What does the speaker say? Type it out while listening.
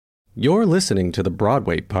You're listening to the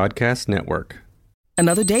Broadway Podcast Network.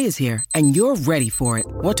 Another day is here, and you're ready for it.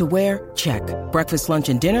 What to wear? Check. Breakfast, lunch,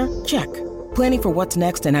 and dinner? Check. Planning for what's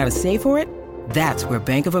next and how to save for it? That's where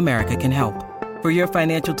Bank of America can help. For your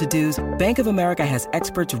financial to-dos, Bank of America has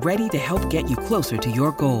experts ready to help get you closer to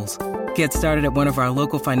your goals. Get started at one of our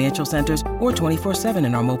local financial centers or 24/7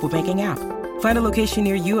 in our mobile banking app. Find a location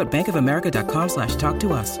near you at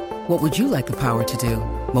bankofamerica.com/talktous. What would you like the power to do?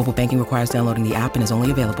 Mobile banking requires downloading the app and is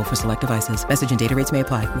only available for select devices. Message and data rates may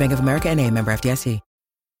apply. Bank of America N.A., member FDIC.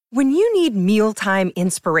 When you need mealtime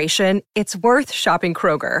inspiration, it's worth shopping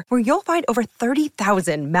Kroger, where you'll find over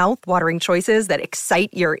 30,000 mouth-watering choices that excite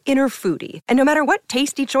your inner foodie. And no matter what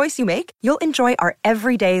tasty choice you make, you'll enjoy our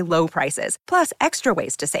everyday low prices, plus extra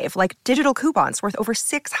ways to save, like digital coupons worth over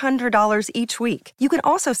 $600 each week. You can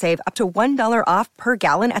also save up to $1 off per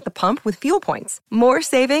gallon at the pump with fuel points. More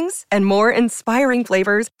savings and more inspiring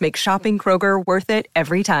flavors make shopping Kroger worth it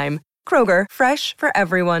every time. Kroger, fresh for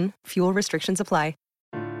everyone. Fuel restrictions apply.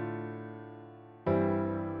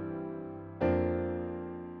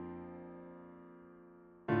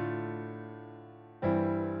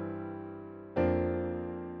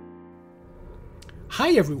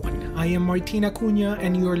 Hi everyone, I am Martin Acuna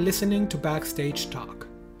and you're listening to Backstage Talk.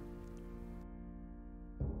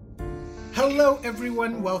 Hello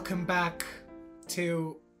everyone, welcome back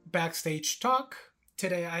to Backstage Talk.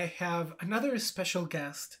 Today I have another special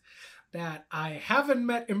guest that I haven't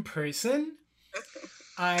met in person.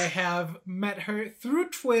 I have met her through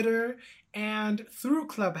Twitter and through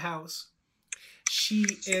Clubhouse. She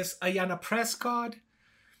is Ayanna Prescott.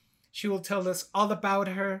 She will tell us all about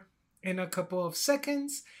her in a couple of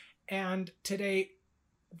seconds, and today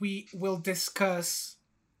we will discuss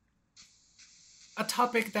a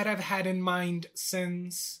topic that I've had in mind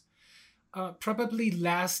since probably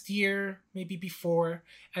last year, maybe before,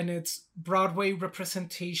 and it's Broadway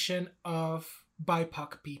representation of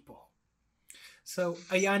BIPOC people. So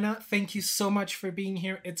Ayanna, thank you so much for being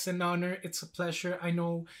here. It's an honor, it's a pleasure. I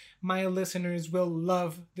know my listeners will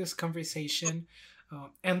love this conversation,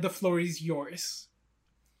 and the floor is yours.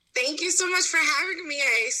 Thank you so much for having me.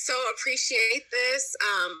 I so appreciate this.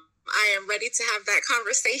 I am ready to have that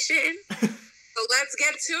conversation. So let's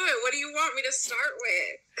get to it. What do you want me to start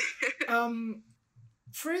with?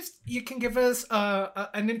 First, you can give us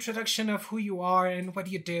an introduction of who you are and what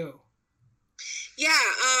you do. Yeah,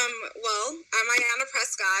 well, I'm Ayanna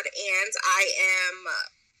Prescott, and I am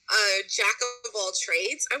a jack of all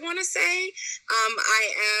trades, I want to say.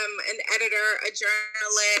 I am an editor, a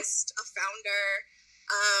journalist, a founder.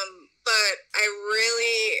 But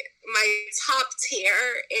my top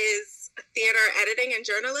tier is theater editing and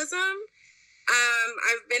journalism.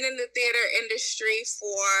 I've been in the theater industry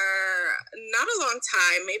for not a long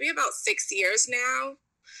time, maybe about 6 years now,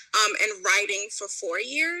 and writing for 4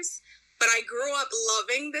 years. But I grew up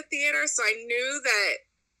loving the theater, so I knew that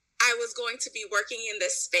I was going to be working in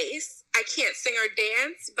this space. I can't sing or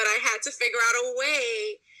dance, but I had to figure out a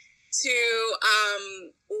way to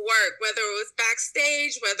work, whether it was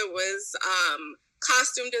backstage, whether it was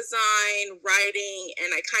costume design, writing,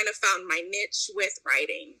 and I kind of found my niche with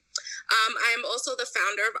writing. I am also the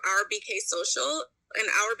founder of Our BK Social, and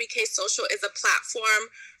Our BK Social is a platform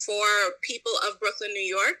for people of Brooklyn, New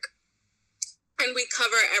York. And we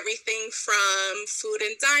cover everything from food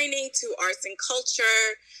and dining to arts and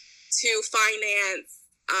culture to finance,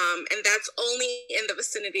 and that's only in the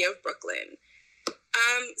vicinity of Brooklyn.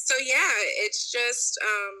 So yeah, it's just,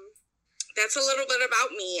 that's a little bit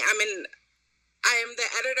about me. I am the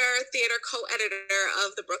theater co-editor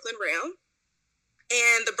of the Brooklyn Rail.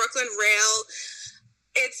 And the Brooklyn Rail,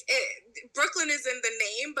 Brooklyn is in the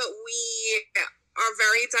name, but we are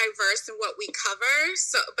very diverse in what we cover.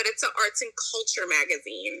 But it's an arts and culture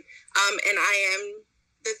magazine. And I am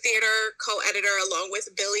the theater co-editor along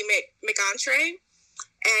with Billy McEntire.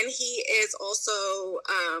 And he is also,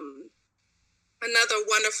 another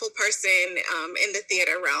wonderful person in the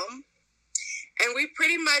theater realm. And we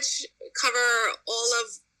pretty much cover all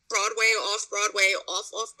of Broadway, off-Broadway,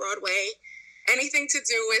 off-Broadway, anything to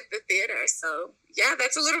do with the theater. So yeah,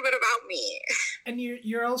 that's a little bit about me. And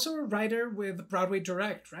you're also a writer with Broadway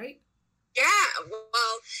Direct, right? Yeah,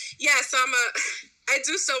 well, yeah, so I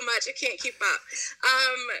do so much, I can't keep up.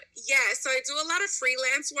 So I do a lot of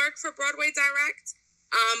freelance work for Broadway Direct.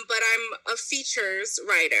 But I'm a features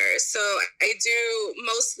writer. So I do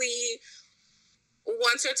mostly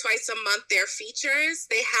once or twice a month their features.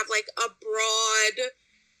 They have like a broad,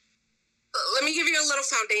 let me give you a little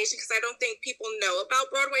foundation because I don't think people know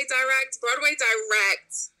about Broadway Direct. Broadway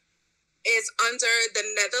Direct is under the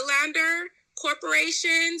Netherlander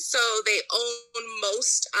corporation, so they own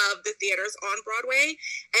most of the theaters on Broadway,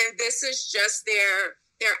 and this is just their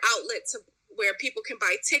outlet to where people can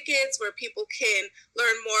buy tickets, where people can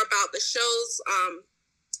learn more about the shows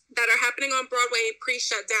that are happening on Broadway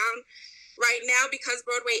pre-shutdown. Right now, because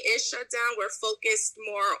Broadway is shut down, we're focused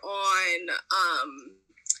more on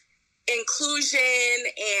inclusion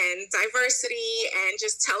and diversity and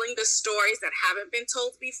just telling the stories that haven't been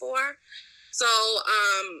told before. So,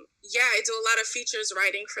 I do a lot of features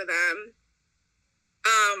writing for them.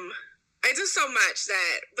 I do so much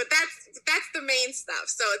but that's the main stuff.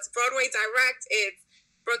 So it's Broadway Direct, it's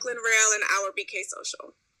Brooklyn Rail, and Our BK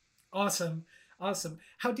Social. Awesome.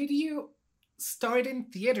 How did you start in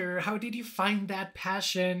theater? How did you find that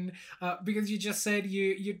passion? Because you just said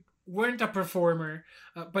you weren't a performer,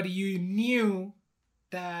 but you knew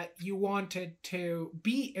that you wanted to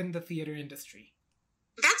be in the theater industry.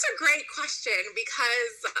 That's a great question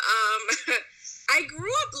because I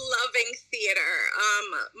grew up loving theater.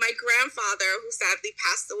 My grandfather, who sadly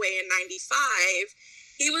passed away in 95,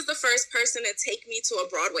 he was the first person to take me to a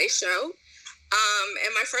Broadway show.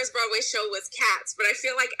 And my first Broadway show was Cats, but I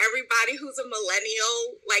feel like everybody who's a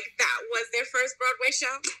millennial, like that was their first Broadway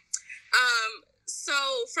show. So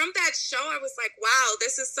from that show, I was like, wow,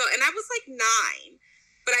 this is so, and I was like 9,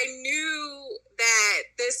 but I knew that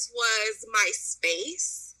this was my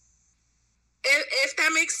space. If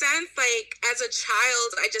that makes sense, like as a child,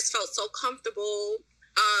 I just felt so comfortable.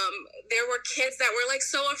 There were kids that were like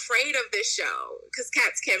so afraid of this show because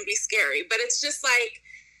Cats can be scary, but it's just like,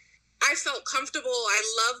 I felt comfortable. I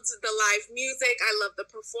loved the live music. I loved the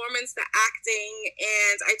performance, the acting.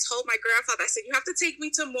 And I told my grandfather, I said, you have to take me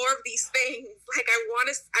to more of these things. Like, I want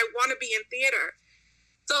to be in theater.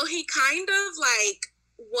 So he kind of like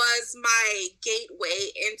was my gateway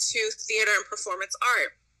into theater and performance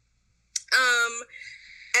art.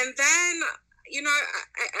 And then,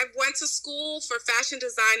 I went to school for fashion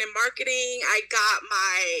design and marketing. I got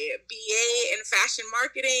my BA in fashion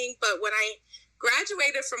marketing. But when I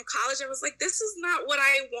graduated from college, I was like, this is not what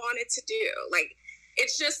I wanted to do. Like,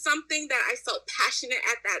 it's just something that I felt passionate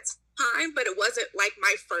at that time, but it wasn't like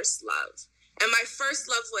my first love. And my first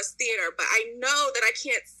love was theater, but I know that I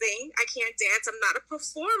can't sing, I can't dance, I'm not a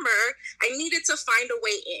performer. I needed to find a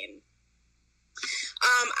way in.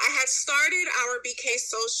 I had started Our BK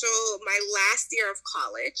Social my last year of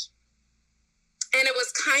college, and it was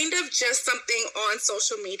kind of just something on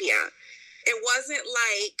social media. It wasn't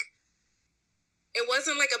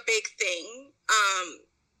like a big thing.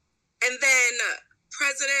 And then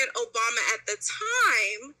President Obama at the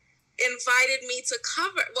time invited me to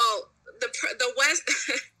cover,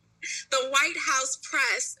 the White House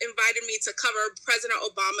press invited me to cover President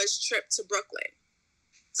Obama's trip to Brooklyn.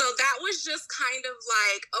 So that was just kind of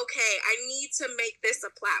like, okay, I need to make this a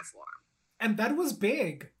platform. And that was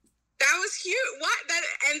big. That was huge.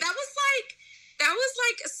 That was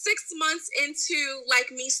like 6 months into like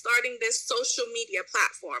me starting this social media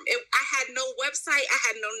platform. I had no website. I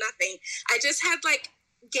had no nothing. I just had like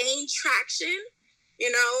gained traction,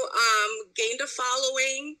 gained a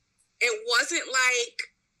following. It wasn't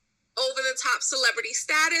like over the top celebrity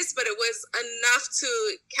status, but it was enough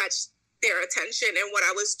to catch their attention and what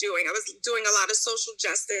I was doing. I was doing a lot of social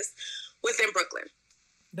justice within Brooklyn.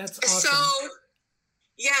 That's awesome.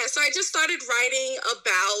 So I just started writing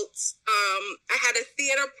about, I had a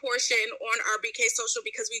theater portion on Our BK Social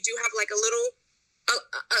because we do have like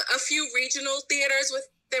a few regional theaters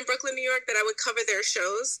within Brooklyn, New York that I would cover their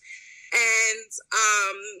shows. And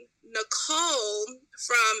Nicole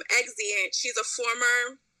from Exient, she's a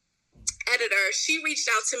former editor. She reached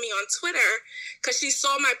out to me on Twitter because she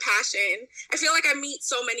saw my passion. I feel like I meet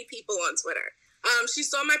so many people on Twitter. She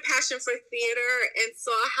saw my passion for theater and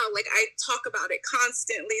saw how like I talk about it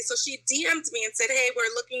constantly. So she DM'd me and said, hey,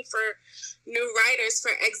 we're looking for new writers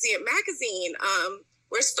for Exient magazine.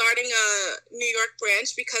 We're starting a New York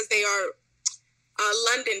branch because they are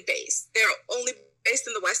London based. They're only based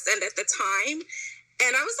in the West End at the time.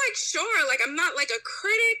 And I was like, sure, like I'm not like a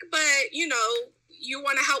critic, but you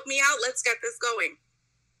want to help me out? Let's get this going.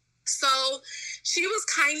 So she was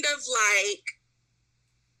kind of like,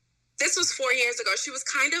 this was 4 years ago. She was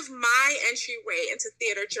kind of my entryway into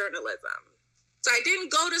theater journalism. So I didn't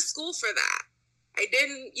go to school for that. I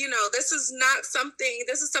didn't, this is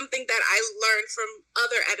something that I learned from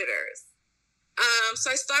other editors. So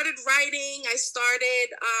I started writing. I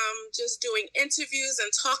started just doing interviews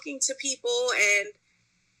and talking to people. And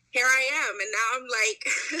here I am. And now I'm like,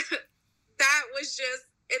 that was just,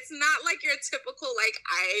 it's not like your typical, like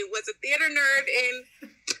I was a theater nerd in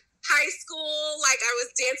high school, like I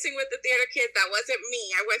was dancing with the theater kids. That wasn't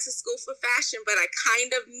me. I went to school for fashion, but I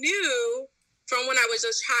kind of knew from when I was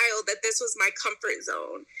a child that this was my comfort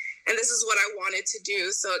zone and this is what I wanted to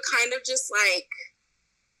do. So it kind of just like,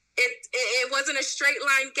 it wasn't a straight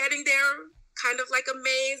line getting there, kind of like a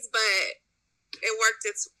maze, but it worked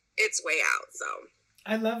its way out. So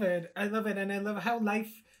I love it. And I love how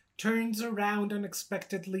life turns around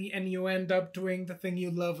unexpectedly and you end up doing the thing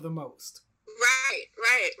you love the most.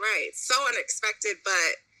 Right. So unexpected,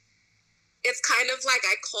 but it's kind of like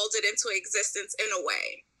I called it into existence in a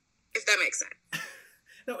way, if that makes sense.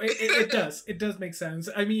 No, it does. It does make sense.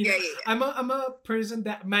 I mean, yeah. I'm a person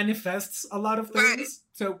that manifests a lot of things. Right.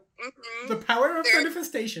 So the power of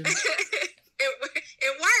manifestation.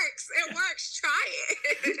 It works. It works. Try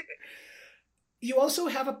it. You also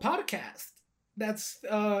have a podcast. That's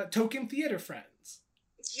Token Theater Friends.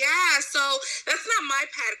 Yeah, so that's not my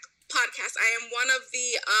podcast. I am one of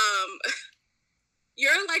the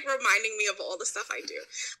you're like reminding me of all the stuff I do.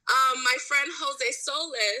 My friend Jose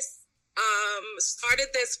Solis started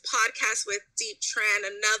this podcast with Deep Tran,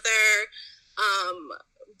 another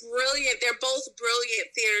brilliant, they're both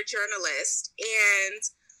brilliant theater journalists, and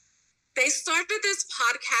they started this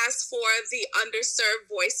podcast for the underserved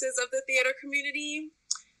voices of the theater community.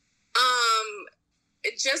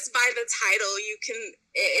 Just by the title,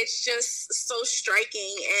 it's just so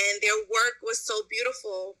striking, and their work was so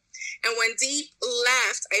beautiful. And when Deep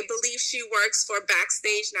left, I believe she works for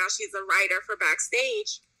Backstage now. She's a writer for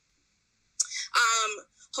Backstage.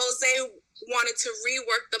 Jose wanted to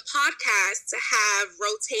rework the podcast to have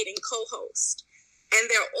rotating co-hosts. And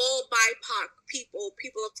they're all BIPOC people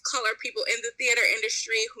of color, people in the theater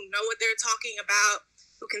industry who know what they're talking about,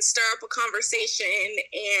 who can stir up a conversation.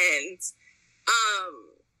 And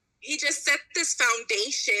he just set this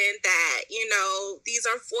foundation that, you know, these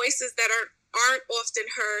are voices that aren't often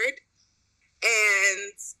heard.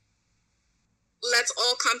 And let's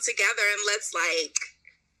all come together and let's like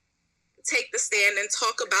take the stand and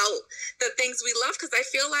talk about the things we love. Because I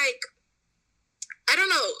feel like, I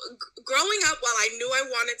don't know, growing up, while I knew I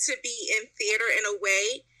wanted to be in theater in a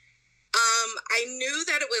way, I knew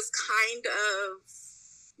that it was kind of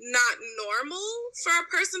not normal for a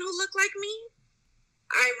person who looked like me.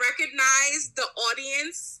 I recognized the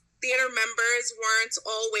audience, theater members weren't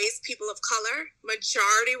always people of color.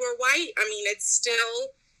 Majority were white. I mean, it's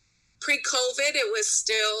still pre-COVID, it was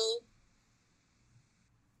still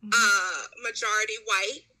majority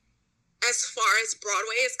white as far as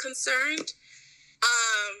Broadway is concerned.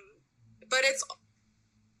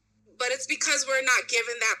 But it's because we're not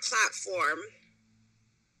given that platform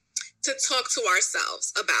to talk to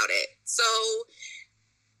ourselves about it. So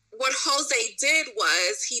what Jose did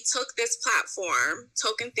was he took this platform,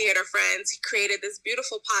 Token Theater Friends, he created this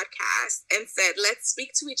beautiful podcast and said, let's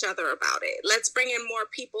speak to each other about it. Let's bring in more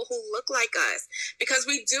people who look like us, because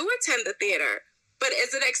we do attend the theater, but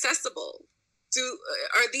is it accessible?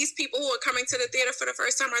 Are these people who are coming to the theater for the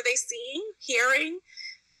first time, are they seeing, hearing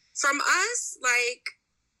from us? Like,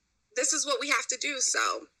 this is what we have to do.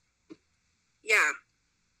 So, yeah.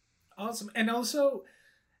 Awesome. And also,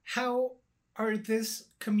 how are these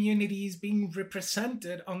communities being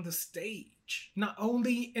represented on the stage, not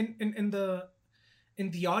only in the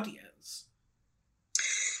audience?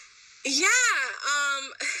 Yeah,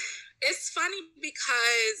 it's funny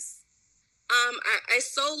because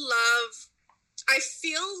I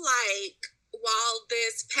feel like while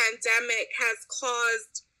this pandemic has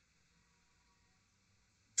caused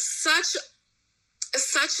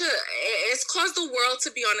it's caused the world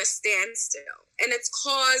to be on a standstill, and it's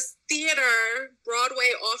caused theater,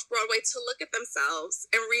 Broadway, off-Broadway, to look at themselves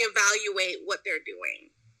and reevaluate what they're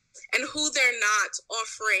doing and who they're not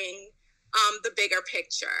offering the bigger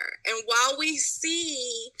picture. And while we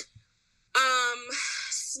see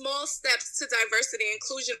small steps to diversity and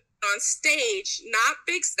inclusion on stage, not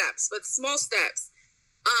big steps, but small steps,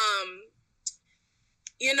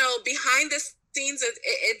 behind the scenes,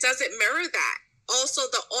 it doesn't mirror that. Also,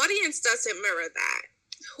 the audience doesn't mirror that.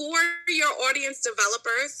 Who are your audience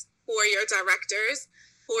developers? Who are your directors?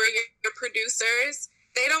 Who are your producers?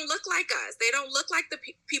 They don't look like us. They don't look like the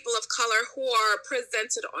people of color who are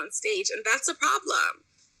presented on stage. And that's a problem.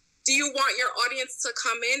 Do you want your audience to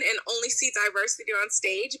come in and only see diversity on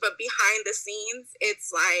stage, but behind the scenes,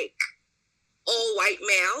 it's like all white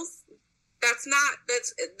males? That's not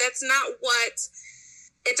what...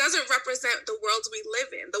 It doesn't represent the world we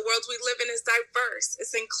live in. The world we live in is diverse.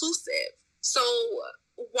 It's inclusive. So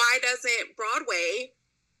why doesn't Broadway,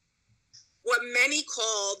 what many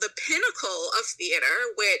call the pinnacle of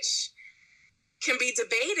theater, which can be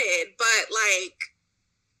debated, but why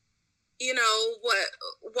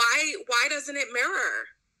doesn't it mirror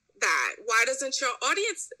that? Why doesn't your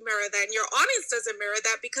audience mirror that? And your audience doesn't mirror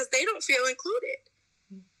that because they don't feel included.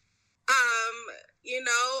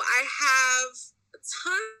 I have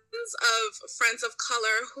tons of friends of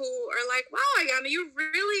color who are like, wow, Ayana, you're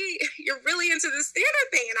really into this theater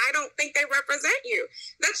thing, and I don't think they represent you.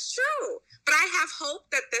 That's true. But I have hope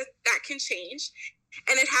that that can change.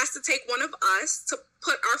 And it has to take one of us to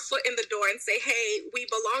put our foot in the door and say, hey, we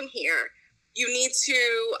belong here. You need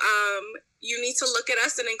to look at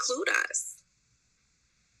us and include us.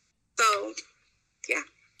 So, yeah.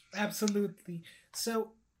 Absolutely.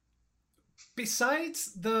 So,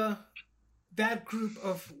 besides that group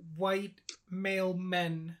of white male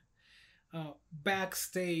men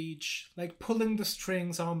backstage, like pulling the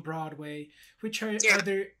strings on Broadway, which are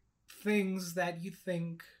other things that you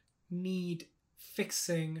think need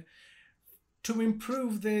fixing to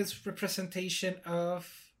improve this representation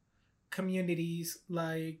of communities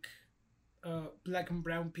like Black and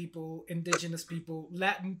brown people, Indigenous people,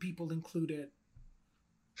 Latin people included?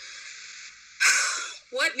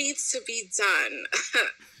 What needs to be done?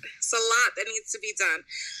 It's a lot that needs to be done.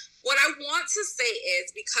 What I want to say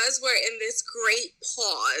is, because we're in this great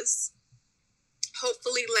pause,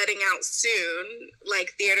 hopefully letting out soon,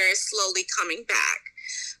 like theater is slowly coming back.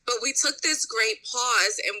 But we took this great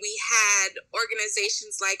pause and we had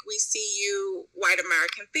organizations like We See You, White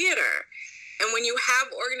American Theater. And when you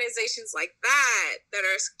have organizations like that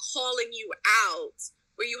are calling you out,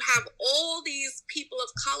 where you have all these people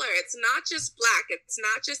of color, it's not just Black, it's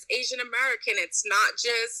not just Asian American, it's not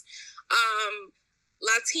just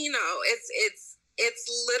Latino, it's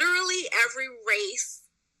literally every race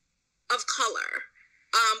of color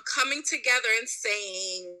coming together and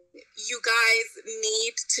saying, you guys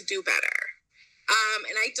need to do better.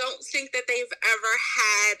 And I don't think that they've ever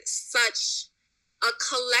had such a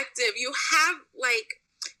collective. You have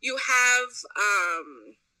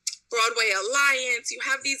Broadway Alliance, you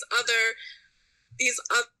have these other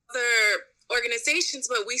organizations,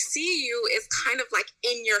 but We See You is kind of like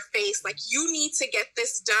in your face, like you need to get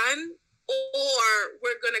this done or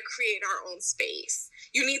we're going to create our own space.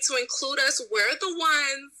 You need to include us. We're the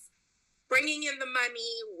ones bringing in the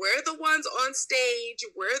money. We're the ones on stage.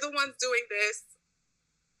 We're the ones doing this.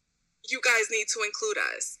 You guys need to include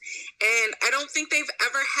us. And I don't think they've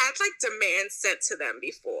ever had like demands sent to them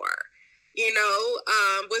before.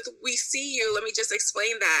 With We See You, let me just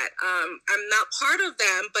explain that. I'm not part of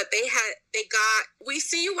them, but they got We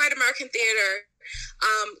See You White American Theater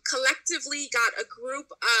collectively got a group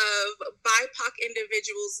of BIPOC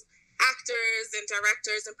individuals, actors and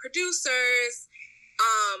directors and producers,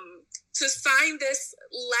 to sign this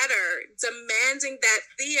letter demanding that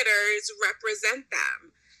theaters represent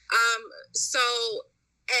them.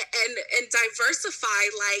 And diversify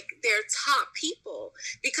like their top people,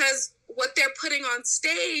 because what they're putting on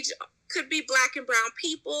stage could be Black and brown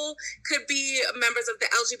people, could be members of the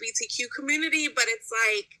LGBTQ community, but it's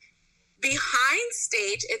like behind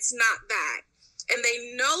stage, it's not that. And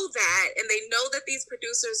they know that, and they know that these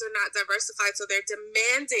producers are not diversified, so they're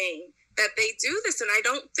demanding that they do this. And I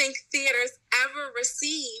don't think theaters ever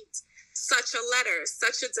received such a letter,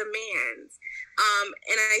 such a demand.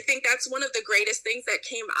 And I think that's one of the greatest things that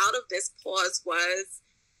came out of this pause was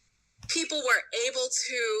people were able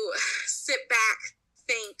to sit back,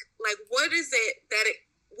 think, like, what is it that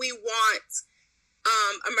we want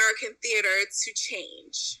American theater to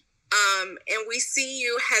change? And We See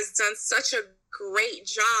You has done such a great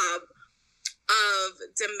job of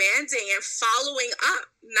demanding and following up,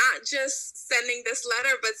 not just sending this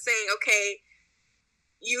letter, but saying, okay,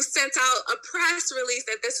 you sent out a press release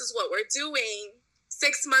that this is what we're doing.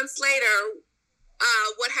 6 months later,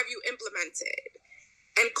 what have you implemented?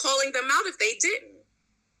 And calling them out if they didn't.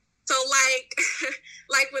 So like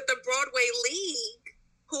with the Broadway League,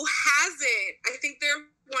 who hasn't, I think they're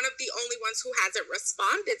one of the only ones who hasn't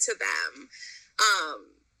responded to them.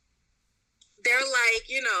 They're like,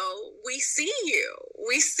 we see you.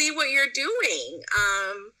 We see what you're doing.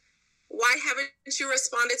 Why haven't you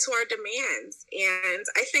responded to our demands? And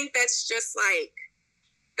I think that's just like,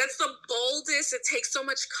 that's the boldest. It takes so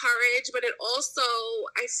much courage, but it also,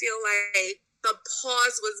 I feel like the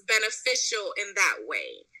pause was beneficial in that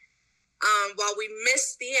way. While we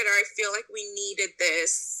missed theater, I feel like we needed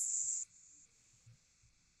this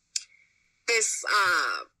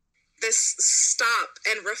stop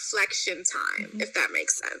and reflection time, if that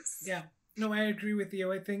makes sense. Yeah, no, I agree with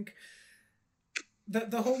you. I think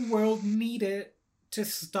the whole world needed to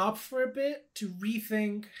stop for a bit to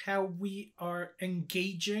rethink how we are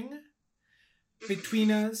engaging between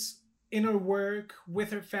us in our work,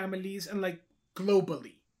 with our families, and like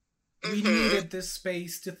globally. We needed this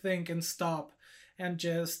space to think and stop and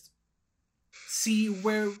just see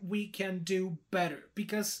where we can do better.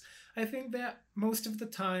 Because I think that most of the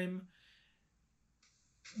time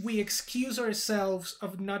we excuse ourselves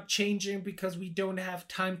of not changing because we don't have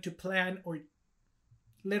time to plan or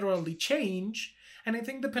literally change. And I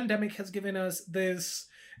think the pandemic has given us this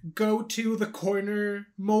go to the corner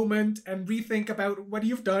moment and rethink about what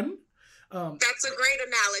you've done. That's a great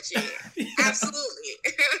analogy. Yeah. Absolutely.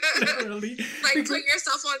 Literally. Like, Because- put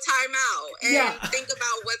yourself on timeout and Yeah. think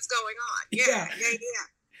about what's going on. Yeah.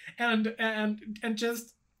 And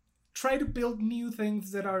just try to build new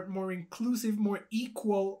things that are more inclusive, more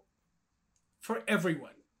equal for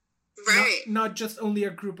everyone. Right. Not just only a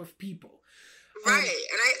group of people. Right.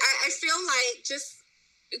 And I feel like, just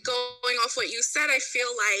going off what you said, I feel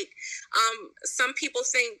like some people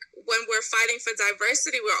think when we're fighting for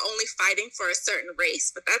diversity, we're only fighting for a certain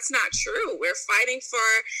race, but that's not true. We're fighting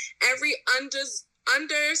for every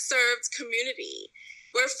underserved community.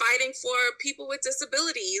 We're fighting for people with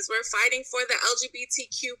disabilities. We're fighting for the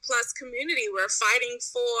LGBTQ plus community. We're fighting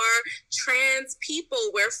for trans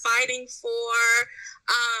people. We're fighting for,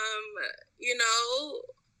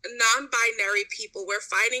 non-binary people. We're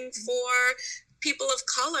fighting for people of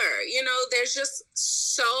color. There's just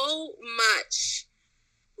so much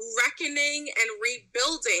reckoning and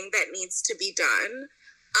rebuilding that needs to be done.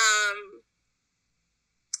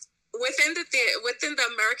 Within the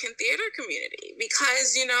American theater community,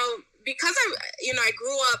 because I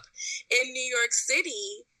grew up in New York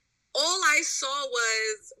City, all I saw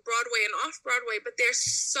was Broadway and off-Broadway, but there's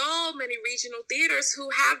so many regional theaters who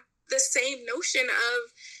have the same notion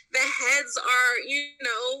of the heads are,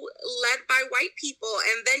 led by white people,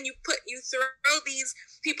 and then you throw these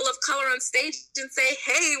people of color on stage and say,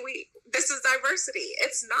 hey, this is diversity.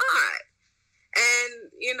 It's not.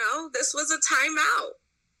 And, this was a timeout.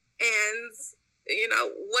 And,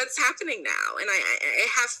 what's happening now? And I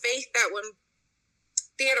have faith that when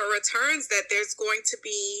theater returns, that there's going to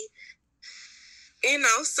be,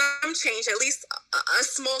 some change, at least a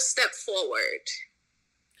small step forward.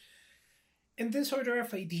 In this order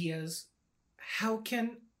of ideas, how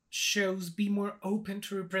can shows be more open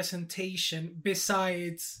to representation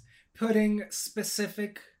besides putting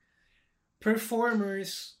specific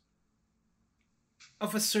performers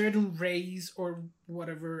of a certain race or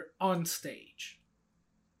whatever on stage?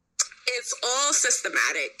 It's all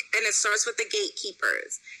systematic, and it starts with the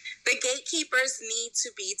gatekeepers. The gatekeepers need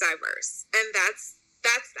to be diverse, and that's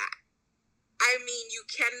that. I mean, you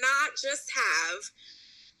cannot just have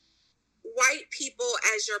white people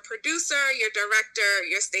as your producer, your director,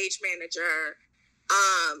 your stage manager,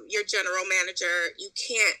 your general manager. You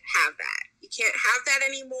can't have that. You can't have that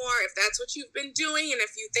anymore. If that's what you've been doing, and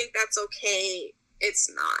if you think that's okay, it's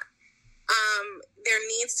not. There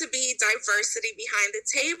needs to be diversity behind the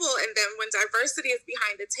table. And then when diversity is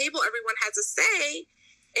behind the table, everyone has a say,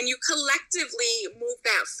 and you collectively move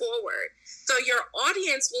that forward. So your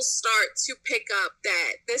audience will start to pick up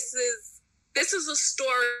that this is a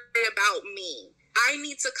story about me. I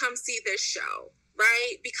need to come see this show,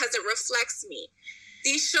 right? Because it reflects me.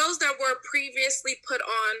 These shows that were previously put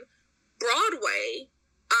on Broadway,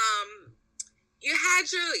 you had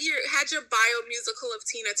your bio musical of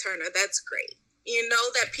Tina Turner. That's great. You know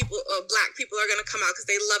that Black people are going to come out because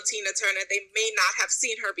they love Tina Turner. They may not have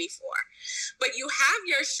seen her before. But you have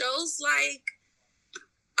your shows like,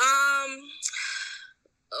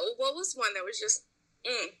 what was one that was just,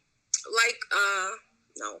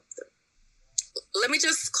 no. Let me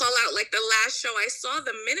just call out like the last show I saw,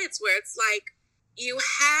 The Minutes, where it's like you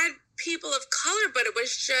had people of color, but it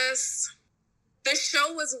was just, the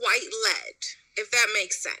show was white-led, if that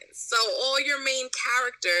makes sense. So all your main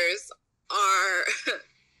characters are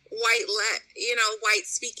white-led, white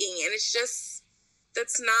speaking, and it's just,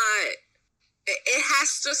 that's not, it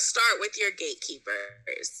has to start with your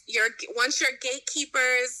gatekeepers. Once your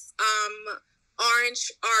gatekeepers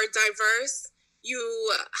are diverse,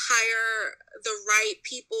 you hire the right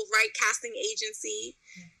people, right casting agency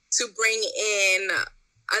to bring in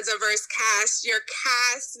a diverse cast. Your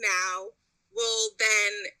cast now will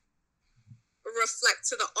then reflect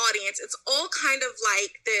to the audience. It's all kind of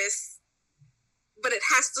like this, but it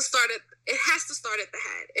has to start at the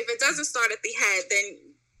head. If it doesn't start at the head,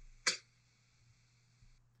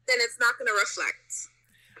 then it's not going to reflect.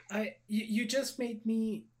 You just made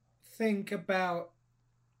me think about,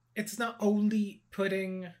 it's not only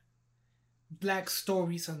putting Black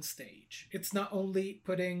stories on stage. It's not only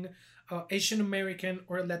putting Asian American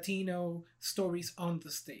or Latino stories on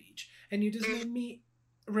the stage. And you just made me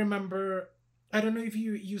remember, I don't know if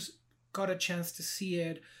you got a chance to see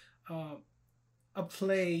it, a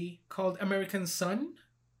play called American Son.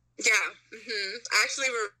 Yeah. Mm-hmm. I actually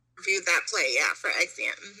reviewed that play, yeah, for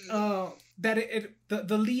Exeunt. Mm-hmm. That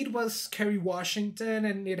the lead was Kerry Washington,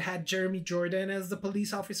 and it had Jeremy Jordan as the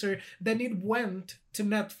police officer. Then it went to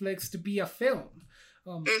Netflix to be a film.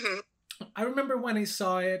 I remember when I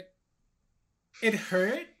saw it, it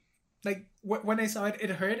hurt. Like, when I saw it, it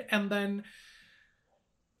hurt. And then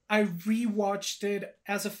I rewatched it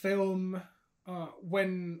as a film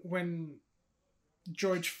when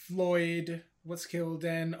George Floyd was killed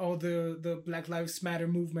and all the Black Lives Matter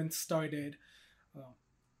movement started.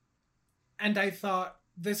 And I thought,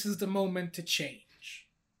 this is the moment to change.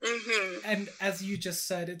 And as you just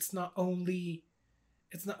said, it's not only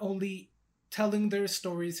telling their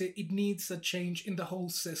stories, it needs a change in the whole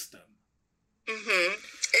system.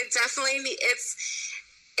 It definitely,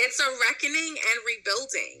 it's a reckoning and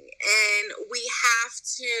rebuilding, and we have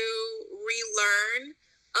to relearn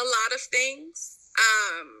a lot of things,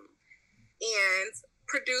 and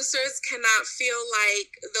producers cannot feel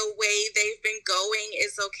like the way they've been going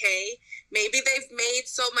is okay. Maybe they've made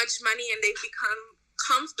so much money and they've become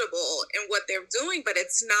comfortable in what they're doing, but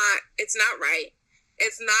it's not right.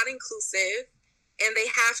 It's not inclusive, and they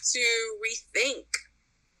have to rethink,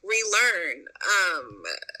 relearn,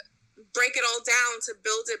 break it all down to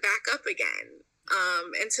build it back up again,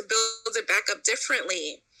 and to build it back up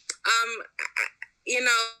differently.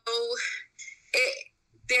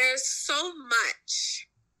 There's so much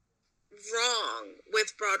wrong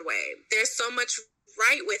with Broadway. There's so much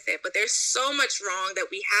right with it, but there's so much wrong that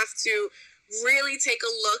we have to really take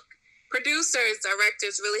a look. Producers,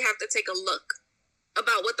 directors really have to take a look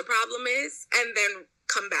about what the problem is, and then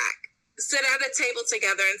come back, sit at a table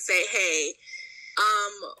together and say, hey,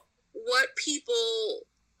 what people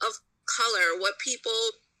of color, what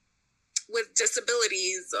people with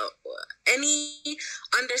disabilities, any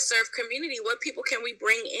underserved community, what people can we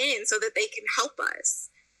bring in so that they can help us?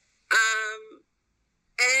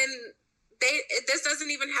 And this doesn't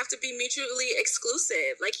even have to be mutually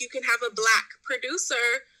exclusive. Like, you can have a Black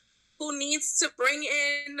producer who needs to bring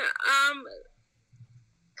in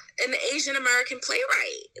an Asian American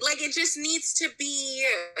playwright. Like, it just needs to be,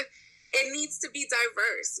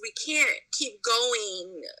 diverse. We can't keep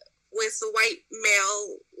going with white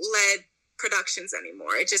male-led productions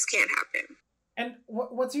anymore. It just can't happen. And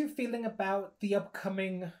what's your feeling about the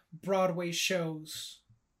upcoming Broadway shows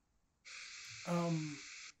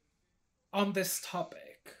on this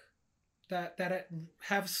topic that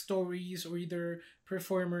have stories, or either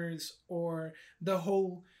performers or the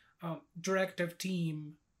whole directive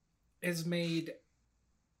team is made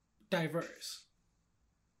diverse?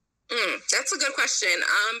 That's a good question,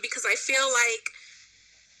 because I feel like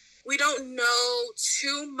we don't know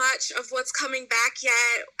too much of what's coming back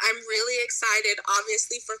yet. I'm really excited,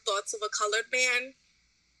 obviously, for Thoughts of a Colored Man.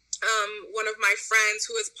 One of my friends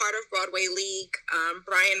who is part of Broadway League,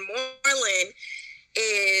 Brian Moreland,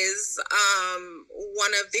 is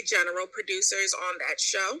one of the general producers on that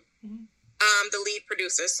show. The lead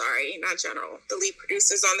producers, sorry, not general. The lead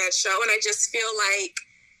producers on that show. And I just feel like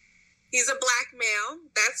he's a Black male.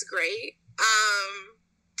 That's great.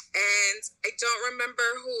 And I don't remember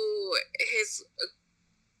who his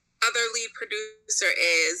other lead producer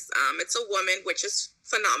is. It's a woman, which is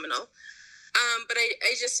phenomenal. But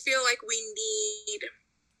I just feel like we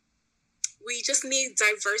just need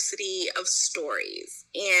diversity of stories,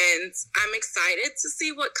 and I'm excited to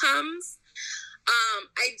see what comes.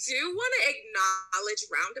 I do want to acknowledge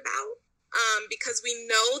Roundabout, because we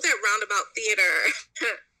know that Roundabout Theater,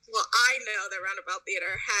 well, I know that Roundabout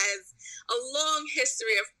Theater has a long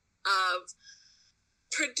history of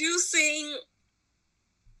producing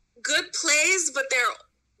good plays, but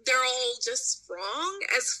they're all just wrong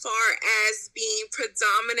as far as being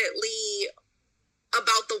predominantly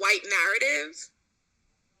about the white narrative.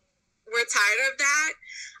 We're tired of that.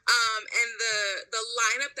 And the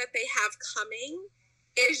lineup that they have coming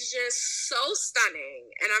is just so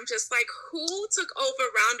stunning. And I'm just like, who took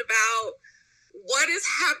over Roundabout? What is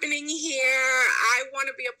happening here? I want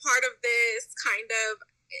to be a part of this kind of.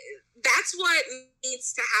 That's what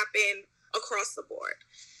needs to happen across the board.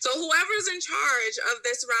 So whoever's in charge of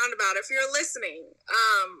this Roundabout, if you're listening,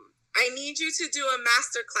 I need you to do a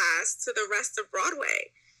masterclass to the rest of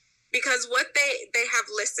Broadway, because what they have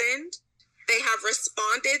listened, they have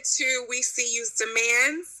responded to We See You's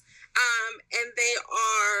demands, and they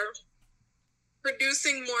are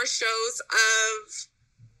producing more shows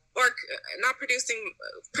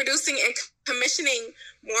producing and commissioning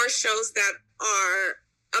more shows that are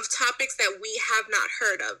of topics that we have not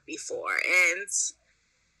heard of before. And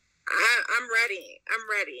I'm ready.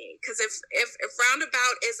 Because if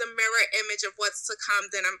Roundabout is a mirror image of what's to come,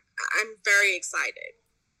 then I'm very excited.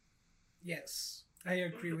 Yes. I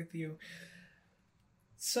agree with you.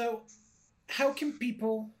 So, how can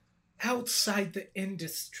people outside the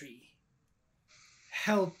industry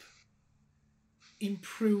help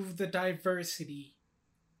improve the diversity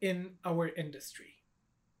in our industry?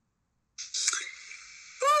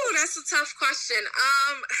 Ooh, that's a tough question.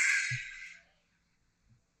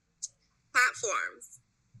 Platforms.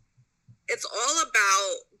 It's all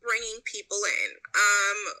about bringing people in.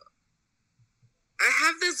 I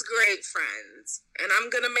have this great friend, and I'm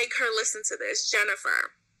going to make her listen to this,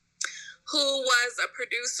 Jennifer, who was a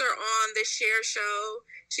producer on the Cher Show.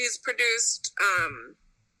 She's produced,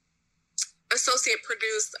 associate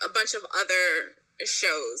produced a bunch of other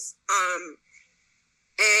shows.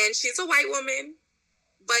 And she's a white woman,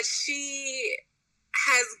 but she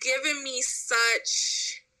has given me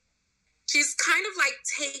she's kind of like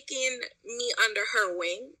taken me under her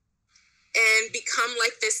wing and become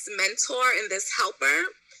like this mentor and this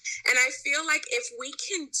helper. And I feel like if we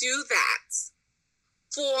can do that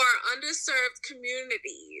for underserved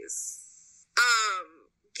communities,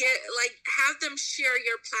 have them share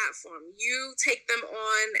your platform, you take them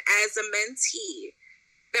on as a mentee,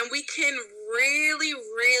 then we can really,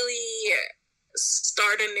 really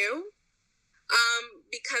start anew.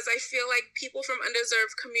 Because I feel like people from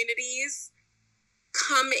underserved communities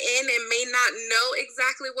come in and may not know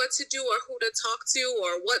exactly what to do or who to talk to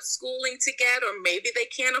or what schooling to get, or maybe they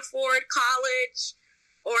can't afford college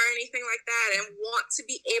or anything like that and want to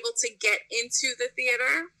be able to get into the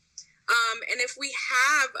theater. And if we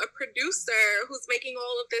have a producer who's making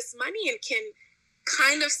all of this money and can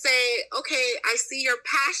kind of say, okay, I see your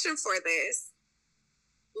passion for this,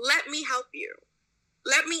 let me help you.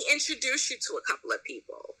 Let me introduce you to a couple of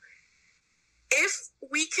people. If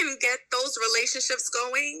we can get those relationships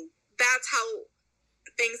going, that's how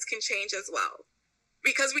things can change as well.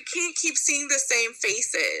 Because we can't keep seeing the same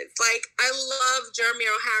faces. Like, I love Jeremy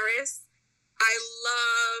O. Harris. I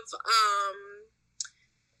love,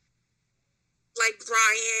 like,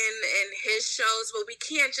 Brian and his shows, but we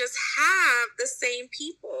can't just have the same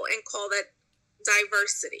people and call that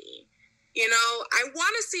diversity. You know, I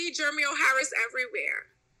want to see Jeremy O. Harris everywhere.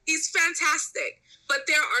 He's fantastic. But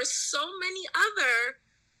there are so many other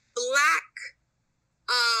Black,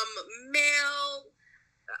 male,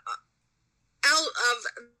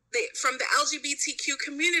 from the LGBTQ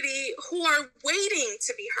community who are waiting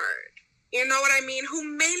to be heard. You know what I mean? Who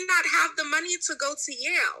may not have the money to go to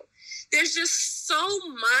Yale. There's just so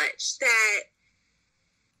much that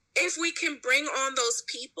if we can bring on those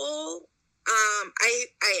people,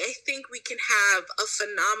 I think we can have a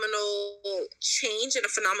phenomenal change and a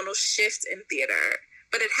phenomenal shift in theater.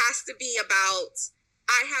 But it has to be about,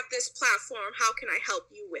 I have this platform, how can I help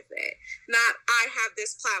you with it? Not, I have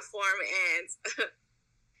this platform and,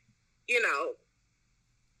 you know,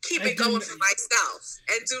 keep it going for myself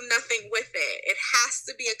and do nothing with it. It has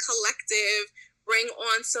to be a collective, bring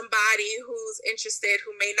on somebody who's interested,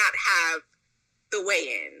 who may not have the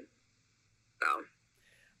way in. So.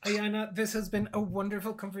 Ayana, this has been a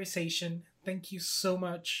wonderful conversation. Thank you so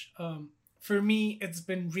much. For me, it's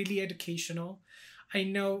been really educational. I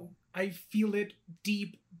know I feel it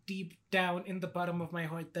deep, deep down in the bottom of my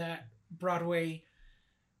heart that Broadway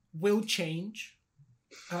will change.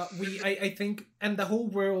 I think, and the whole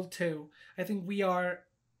world too. I think we are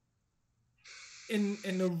in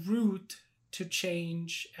a route to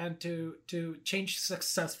change and to change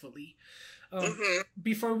successfully.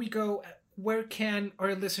 Before we go, where can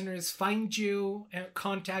our listeners find you and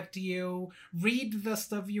contact you, read the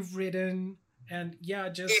stuff you've written, and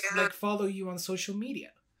like follow you on social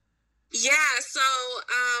media? Yeah, so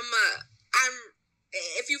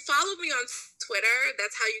if you follow me on Twitter,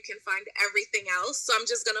 that's how you can find everything else. So I'm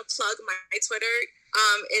just gonna plug my Twitter.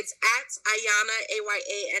 It's at Ayana,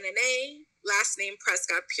 Ayanna, last name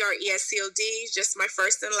Prescott, Prescod, just my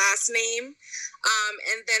first and last name.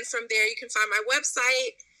 And then from there you can find my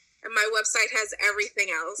website, and my website has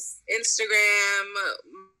everything else: Instagram,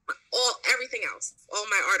 everything else, all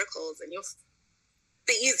my articles, and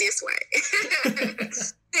the easiest way.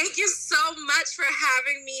 Thank you so much for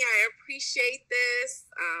having me. I appreciate this.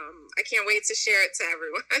 I can't wait to share it to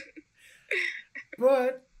everyone.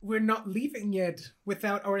 But we're not leaving yet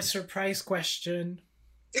without our surprise question.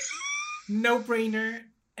 No brainer.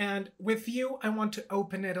 And with you, I want to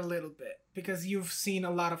open it a little bit because you've seen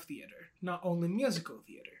a lot of theater, not only musical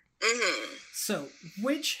theater. Mm-hmm. So,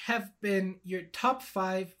 which have been your top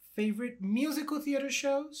 5 favorite musical theater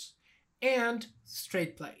shows and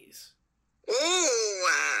straight plays? Ooh,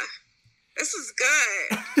 this is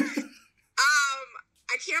good.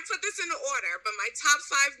 I can't put this in order, but my top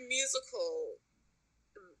 5 musical,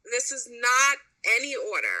 this is not any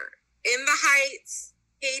order. In the Heights,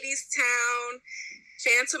 Hadestown,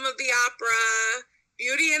 Phantom of the Opera,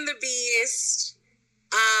 Beauty and the Beast,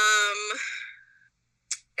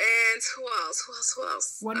 and who else?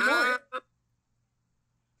 One more.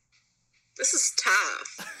 This is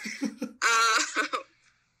tough.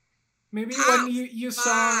 Maybe one you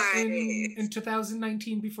saw in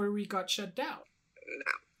 2019 before we got shut down.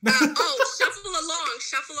 No. Shuffle Along.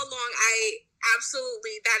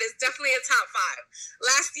 Absolutely, that is definitely a top 5.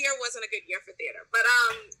 Last year wasn't a good year for theater, but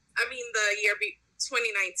the year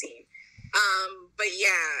 2019. But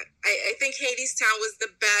yeah, I think Hadestown was the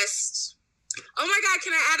best. Oh my God,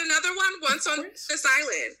 can I add another one? Once on This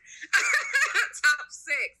Island. Top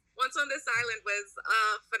 6. Once on This Island was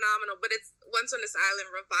phenomenal, but it's Once on This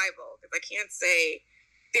Island revival, because I can't say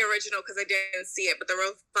the original because I didn't see it, but the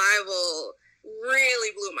revival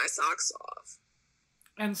really blew my socks off.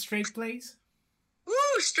 And Straight Plays?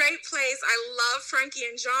 Ooh, Straight Plays. I love Frankie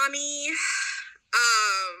and Johnny.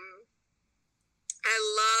 I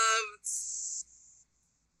loved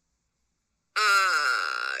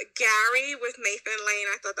Gary with Nathan Lane.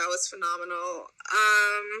 I thought that was phenomenal.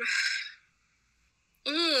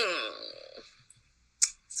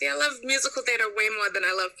 See, I love musical theater way more than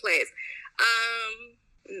I love plays.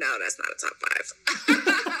 No, that's not a top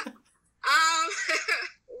 5.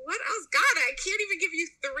 What else? God, I can't even give you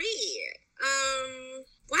 3.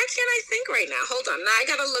 Why can't I think right now? Hold on. Now I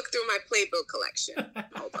gotta look through my playbill collection.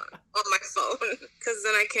 Hold on my phone, because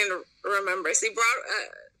then I can remember. See,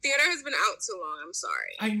 theater has been out too long. I'm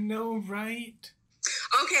sorry. I know, right?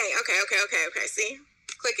 Okay. See,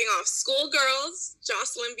 clicking off Schoolgirls,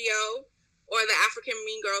 Jocelyn Bio, or the African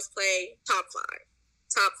Mean Girls play. Top 5.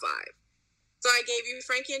 So I gave you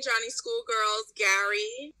Frankie and Johnny, Schoolgirls,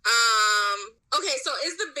 Gary. Okay, so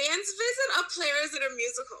is The Band's Visit a play or is it a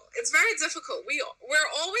musical? It's very difficult.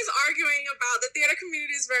 We're always arguing about, the theater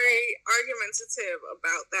community is very argumentative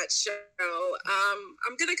about that show.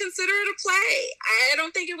 I'm going to consider it a play. I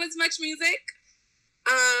don't think it was much music.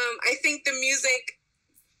 I think the music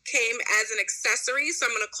came as an accessory, so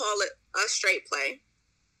I'm going to call it a straight play.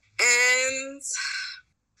 And...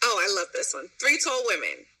 oh, I love this one. 3 Tall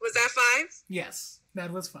Women. Was that 5? Yes,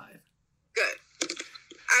 that was 5. Good.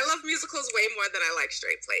 I love musicals way more than I like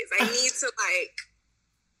straight plays. I need to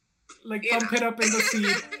bump it up in the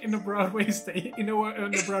seat in the Broadway in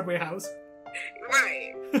the Broadway house.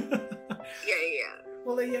 Right. Yeah.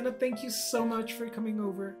 Well, Ayanna, thank you so much for coming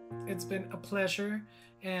over. It's been a pleasure,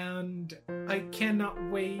 and I cannot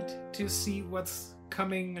wait to see what's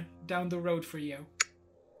coming down the road for you.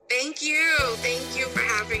 Thank you. Thank you for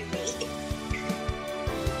having me.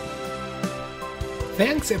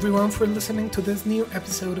 Thanks everyone for listening to this new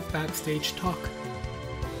episode of Backstage Talk.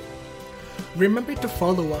 Remember to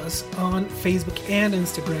follow us on Facebook and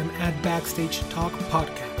Instagram at Backstage Talk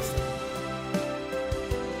Podcast.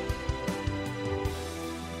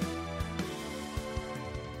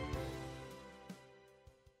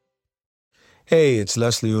 Hey, it's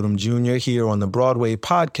Leslie Odom Jr. here on the Broadway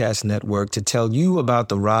Podcast Network to tell you about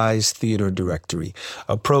the Rise Theater Directory,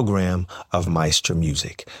 a program of Maestro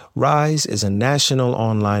Music. Rise is a national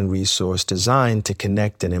online resource designed to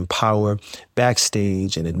connect and empower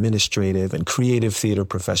backstage and administrative and creative theater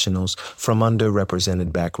professionals from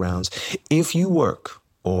underrepresented backgrounds. If you work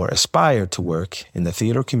or aspire to work in the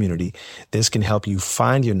theater community, this can help you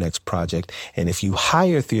find your next project. And if you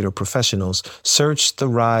hire theater professionals, search the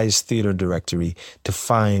Rise Theater Directory to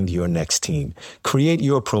find your next team. Create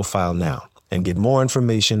your profile now and get more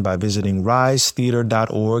information by visiting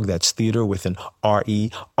risetheater.org. That's theater with an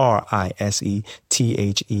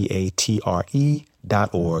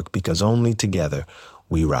RISETHEATRE.org, because only together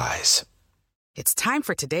we rise. It's time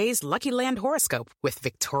for today's Lucky Land horoscope with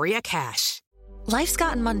Victoria Cash. Life's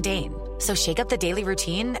gotten mundane, so shake up the daily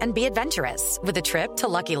routine and be adventurous with a trip to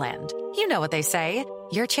Lucky Land. You know what they say,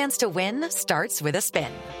 your chance to win starts with a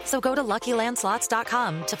spin. So go to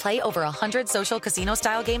LuckyLandSlots.com to play over 100 social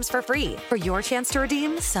casino-style games for free for your chance to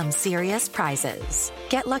redeem some serious prizes.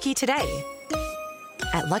 Get lucky today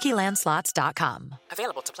at LuckyLandSlots.com.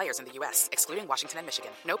 Available to players in the U.S., excluding Washington and Michigan.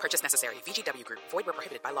 No purchase necessary. VGW Group. Void where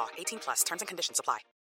prohibited by law. 18+. Terms and conditions apply.